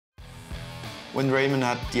when Ramon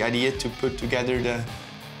had the idea to put together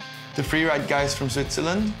the freeride guys from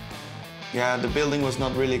Switzerland. Yeah, the building was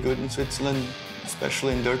not really good in Switzerland,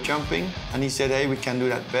 especially in dirt jumping. And he said, hey, we can do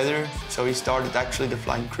that better. So he started actually the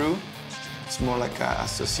flying crew. It's more like an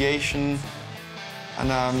association.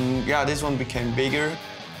 And yeah, this one became bigger.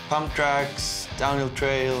 Pump tracks, downhill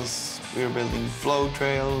trails, we were building flow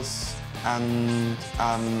trails, and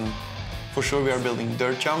for sure we are building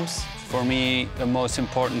dirt jumps. For me, the most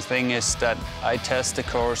important thing is that I test the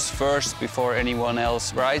course first before anyone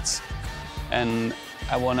else rides. And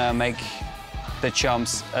I want to make the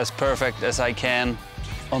jumps as perfect as I can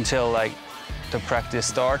until like the practice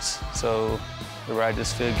starts, so the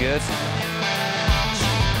riders feel good.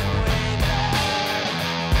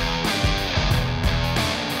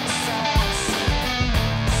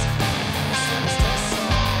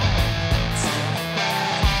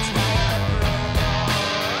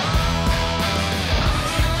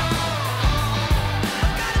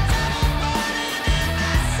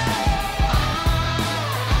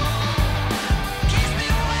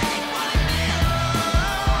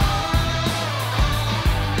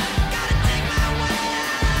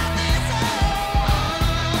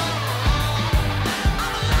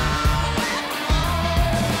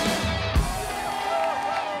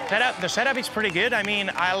 The setup is pretty good. I mean,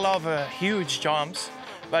 I love huge jumps,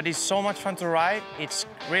 but it's so much fun to ride. It's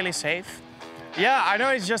really safe. Yeah, I know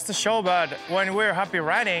it's just a show, but when we're happy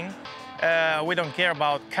riding, we don't care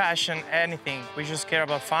about cash and anything. We just care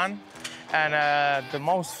about fun. And the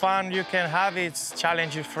most fun you can have is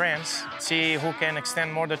challenge your friends. See who can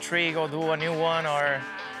extend more the trick or do a new one, or,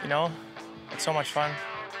 you know, it's so much fun.